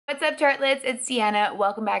What's up, tartelettes? It's Sienna.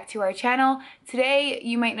 Welcome back to our channel. Today,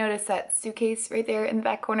 you might notice that suitcase right there in the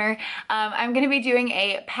back corner. I'm going to be doing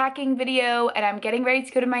a packing video, and I'm getting ready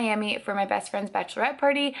to go to Miami for my best friend's bachelorette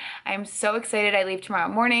party. I'm so excited. I leave tomorrow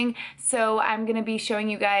morning, so I'm going to be showing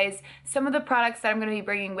you guys some of the products that I'm going to be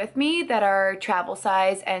bringing with me that are travel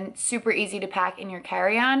size and super easy to pack in your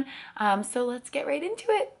carry-on. So let's get right into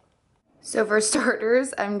it. So for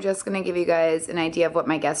starters, I'm just going to give you guys an idea of what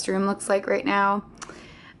my guest room looks like right now.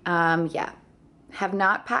 Yeah, have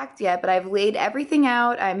not packed yet, but I've laid everything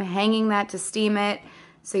out. I'm hanging that to steam it.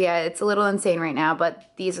 So yeah, it's a little insane right now,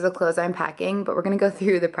 but these are the clothes I'm packing, but we're gonna go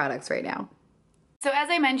through the products right now. So as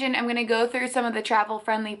I mentioned, I'm gonna go through some of the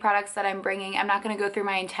travel-friendly products that I'm bringing. I'm not gonna go through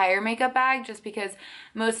my entire makeup bag just because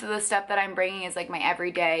most of the stuff that I'm bringing is like my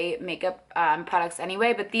everyday makeup products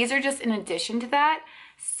anyway, but these are just in addition to that.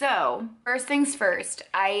 So first things first,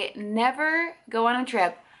 I never go on a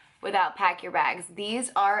trip without pack your bags.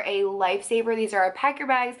 These are a lifesaver. These are our pack your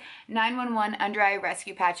bags 911 under eye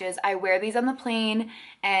rescue patches. I wear these on the plane,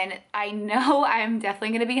 and I know I'm definitely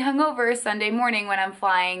going to be hungover Sunday morning when I'm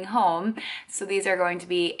flying home, so these are going to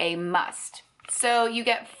be a must. So you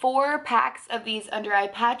get 4 packs of these under eye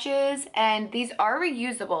patches, and these are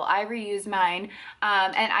reusable. I reuse mine,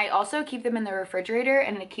 and I also keep them in the refrigerator,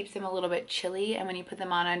 and it keeps them a little bit chilly, and when you put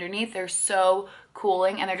them on underneath, they're so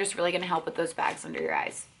cooling, and they're just really going to help with those bags under your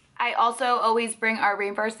eyes. I also always bring our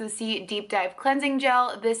Rainforest Deep Dive Cleansing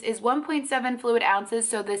Gel. This is 1.7 fluid ounces,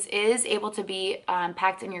 so this is able to be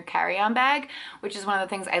packed in your carry-on bag, which is one of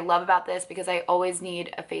the things I love about this because I always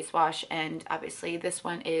need a face wash, and obviously this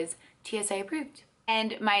one is TSA approved.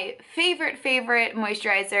 And my favorite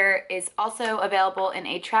moisturizer is also available in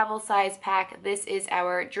a travel size pack. This is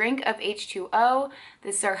our Drink of H2O.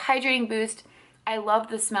 This is our Hydrating Boost. I love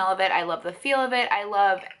the smell of it. I love the feel of it. I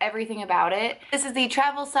love everything about it. This is the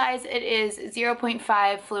travel size. It is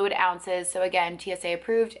 0.5 fluid ounces. So again, TSA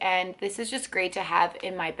approved. And this is just great to have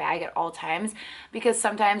in my bag at all times because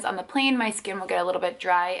sometimes on the plane, my skin will get a little bit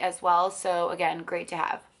dry as well. So again, great to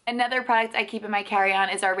have. Another product I keep in my carry-on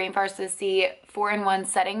is our Rainforest 4-in-1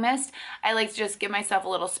 Setting Mist. I like to just give myself a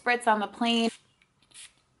little spritz on the plane.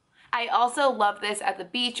 I also love this at the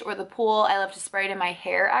beach or the pool. I love to spray it in my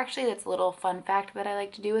hair, actually. That's a little fun fact that I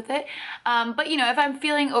like to do with it. But you know, if I'm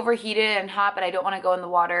feeling overheated and hot but I don't want to go in the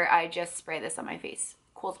water, I just spray this on my face.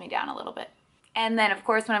 Cools me down a little bit. And then, of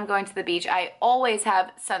course, when I'm going to the beach, I always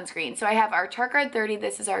have sunscreen. So I have our tarteguard 30.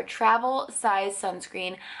 This is our travel size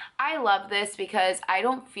sunscreen. I love this because I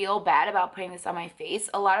don't feel bad about putting this on my face.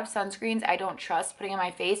 A lot of sunscreens I don't trust putting on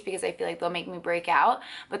my face because I feel like they'll make me break out.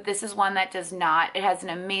 But this is one that does not. It has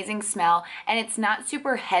an amazing smell, and it's not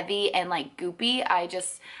super heavy and like goopy.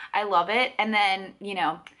 I love it. And then, you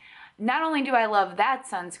know, not only do I love that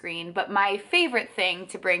sunscreen, but my favorite thing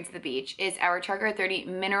to bring to the beach is our tarteguard 30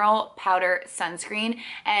 Mineral Powder Sunscreen.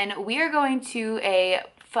 And we are going to a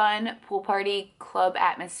fun pool party club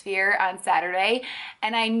atmosphere on Saturday.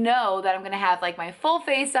 And I know that I'm going to have like my full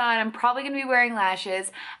face on. I'm probably going to be wearing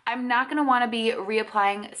lashes. I'm not going to want to be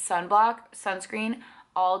reapplying sunscreen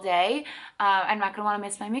all day. I'm not going to want to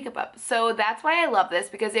mess my makeup up. So that's why I love this,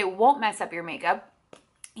 because it won't mess up your makeup.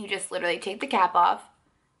 You just literally take the cap off.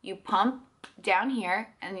 You pump down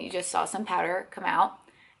here, and you just saw some powder come out,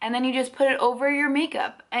 and then you just put it over your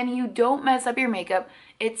makeup, and you don't mess up your makeup.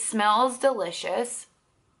 It smells delicious,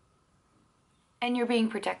 and you're being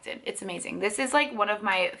protected. It's amazing. This is like one of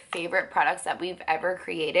my favorite products that we've ever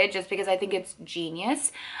created just because I think it's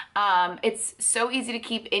genius. It's so easy to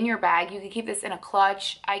keep in your bag. You can keep this in a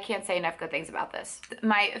clutch. I can't say enough good things about this.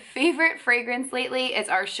 My favorite fragrance lately is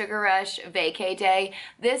our Sugar Rush Vacay Day.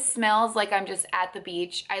 This smells like I'm just at the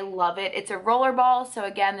beach. I love it. It's a rollerball, so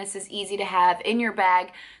again, this is easy to have in your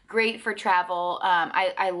bag. Great for travel.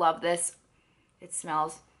 I love this. It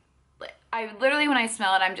smells, I literally, when I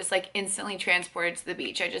smell it, I'm just like instantly transported to the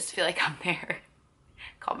beach. I just feel like I'm there.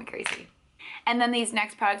 Call me crazy. And then these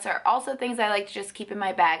next products are also things I like to just keep in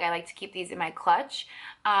my bag. I like to keep these in my clutch.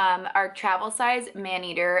 Our travel size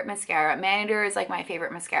Maneater mascara. Maneater is like my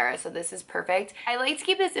favorite mascara, so this is perfect. I like to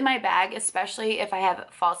keep this in my bag, especially if I have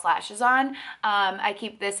false lashes on. I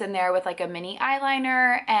keep this in there with like a mini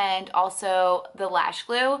eyeliner and also the lash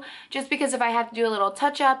glue, just because if I have to do a little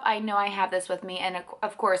touch up, I know I have this with me. And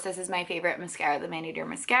of course, this is my favorite mascara, the Maneater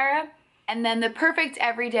mascara. And then the perfect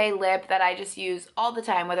everyday lip that I just use all the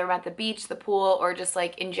time, whether I'm at the beach, the pool, or just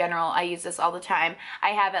like in general, I use this all the time.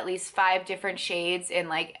 I have at least 5 different shades in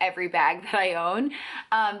like every bag that I own.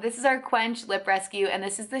 This is our Quench Lip Rescue, and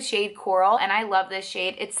this is the shade Coral, and I love this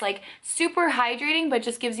shade. It's like super hydrating, but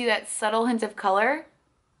just gives you that subtle hint of color.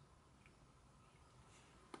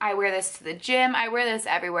 I wear this to the gym. I wear this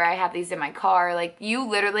everywhere. I have these in my car. Like, you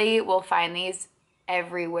literally will find these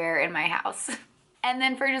everywhere in my house. And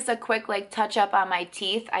then for just a quick like touch up on my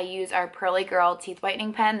teeth, I use our Pearly Girl teeth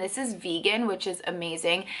whitening pen. This is vegan, which is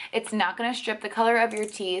amazing. It's not gonna strip the color of your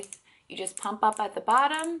teeth. You just pump up at the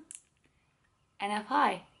bottom and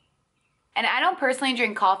apply. And I don't personally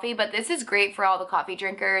drink coffee, but this is great for all the coffee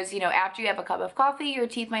drinkers. You know, after you have a cup of coffee, your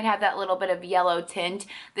teeth might have that little bit of yellow tint.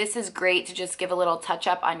 This is great to just give a little touch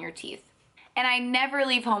up on your teeth. And I never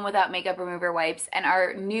leave home without makeup remover wipes, and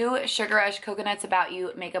our new Sugar Rush Coconuts About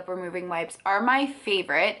You makeup removing wipes are my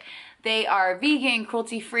favorite. They are vegan,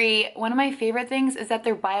 cruelty-free. One of my favorite things is that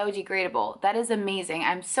they're biodegradable. That is amazing.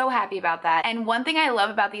 I'm so happy about that. And one thing I love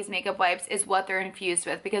about these makeup wipes is what they're infused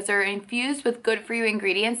with, because they're infused with good-for-you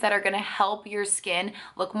ingredients that are gonna help your skin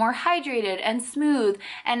look more hydrated and smooth.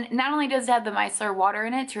 And not only does it have the micellar water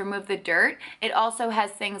in it to remove the dirt, it also has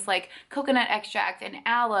things like coconut extract and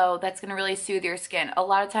aloe that's gonna really soothe your skin. A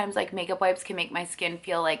lot of times, like, makeup wipes can make my skin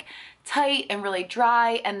feel like tight and really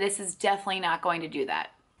dry, and this is definitely not going to do that.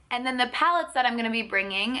 And then the palettes that I'm going to be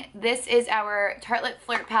bringing, this is our Tartelette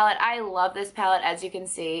Flirt palette. I love this palette. As you can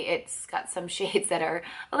see, it's got some shades that are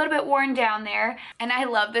a little bit worn down there. And I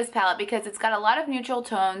love this palette because it's got a lot of neutral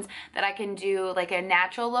tones that I can do like a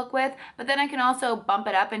natural look with, but then I can also bump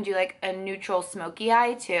it up and do like a neutral smoky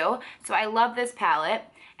eye too. So I love this palette.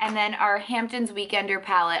 And then our Hamptons Weekender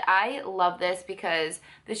palette. I love this because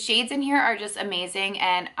the shades in here are just amazing,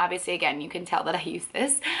 and obviously, again, you can tell that I use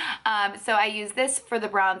this. So I use this for the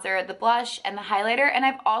bronzer, the blush, and the highlighter, and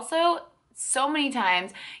I've also so many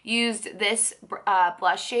times used this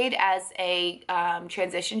blush shade as a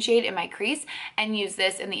transition shade in my crease, and use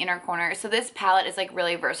this in the inner corner. So this palette is like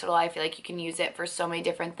really versatile. I feel like you can use it for so many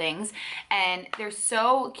different things, and they're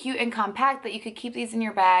so cute and compact that you could keep these in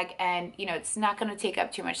your bag, and you know, it's not going to take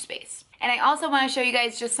up too much space. And I also want to show you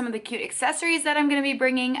guys just some of the cute accessories that I'm going to be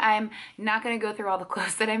bringing. I'm not going to go through all the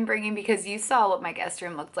clothes that I'm bringing because you saw what my guest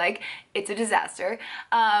room looked like. It's a disaster.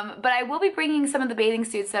 But I will be bringing some of the bathing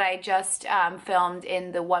suits that I just filmed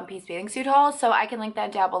in the one-piece bathing suit haul, so I can link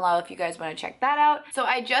that down below if you guys want to check that out. So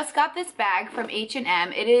I just got this bag from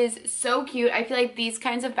H&M. It is so cute. I feel like these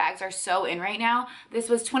kinds of bags are so in right now. This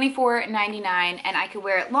was $24.99, and I could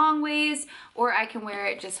wear it long ways, or I can wear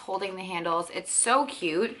it just holding the handles. It's so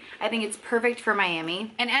cute. I think it's perfect for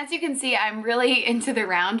Miami. And as you can see, I'm really into the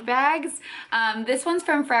round bags. This one's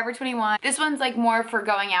from Forever 21. This one's like more for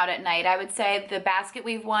going out at night. I would say the basket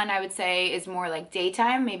weave one, I would say, is more like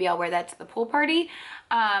daytime. Maybe I'll wear that to the pool party.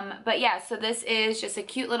 But yeah, so this is just a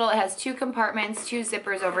cute little, it has 2 compartments, 2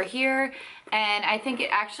 zippers over here, and I think it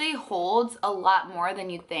actually holds a lot more than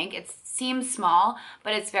you'd think. It seems small,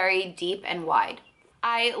 but it's very deep and wide.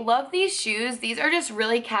 I love these shoes. These are just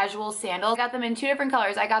really casual sandals. I got them in 2 different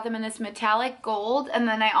colors. I got them in this metallic gold, and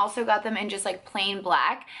then I also got them in just like plain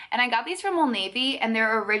black. And I got these from Old Navy, and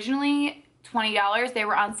they're originally $20. They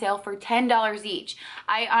were on sale for $10 each.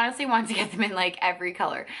 I honestly want to get them in like every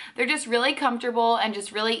color. They're just really comfortable and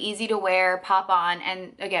just really easy to wear, pop on,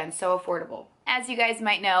 and again, so affordable. As you guys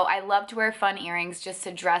might know, I love to wear fun earrings just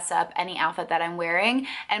to dress up any outfit that I'm wearing,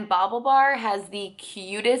 and BaubleBar has the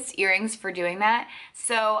cutest earrings for doing that.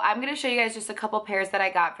 So I'm going to show you guys just a couple pairs that I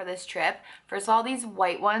got for this trip. First of all, these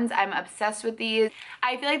white ones, I'm obsessed with these.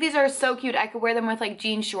 I feel like these are so cute. I could wear them with like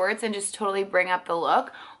jean shorts and just totally bring up the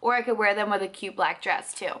look, or I could wear them with a cute black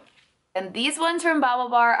dress too. And these ones from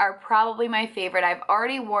BaubleBar are probably my favorite. I've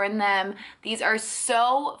already worn them. These are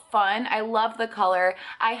so fun. I love the color.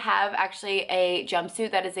 I have actually a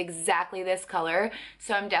jumpsuit that is exactly this color,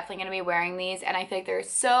 so I'm definitely going to be wearing these, and I feel like they're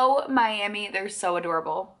so Miami. They're so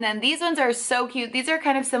adorable. And then these ones are so cute. These are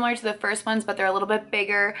kind of similar to the first ones, but they're a little bit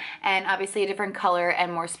bigger and obviously a different color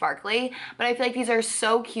and more sparkly, but I feel like these are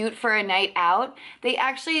so cute for a night out. They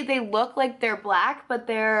look like they're black, but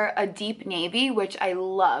they're a deep navy, which I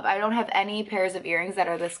love. I don't have any pairs of earrings that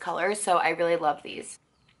are this color, so I really love these.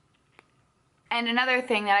 And another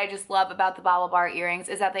thing that I just love about the BaubleBar earrings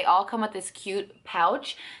is that they all come with this cute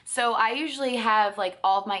pouch. So I usually have like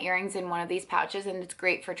all of my earrings in one of these pouches, and it's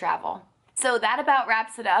great for travel. So that about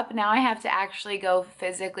wraps it up. Now I have to actually go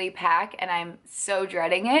physically pack, and I'm so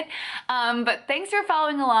dreading it. But thanks for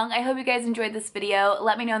following along. I hope you guys enjoyed this video.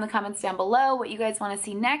 Let me know in the comments down below what you guys want to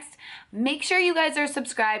see next. Make sure you guys are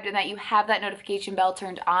subscribed and that you have that notification bell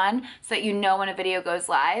turned on so that you know when a video goes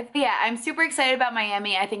live. But yeah, I'm super excited about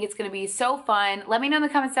Miami. I think it's going to be so fun. Let me know in the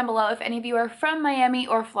comments down below if any of you are from Miami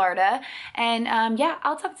or Florida. And yeah,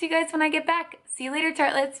 I'll talk to you guys when I get back. See you later,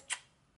 tartlets.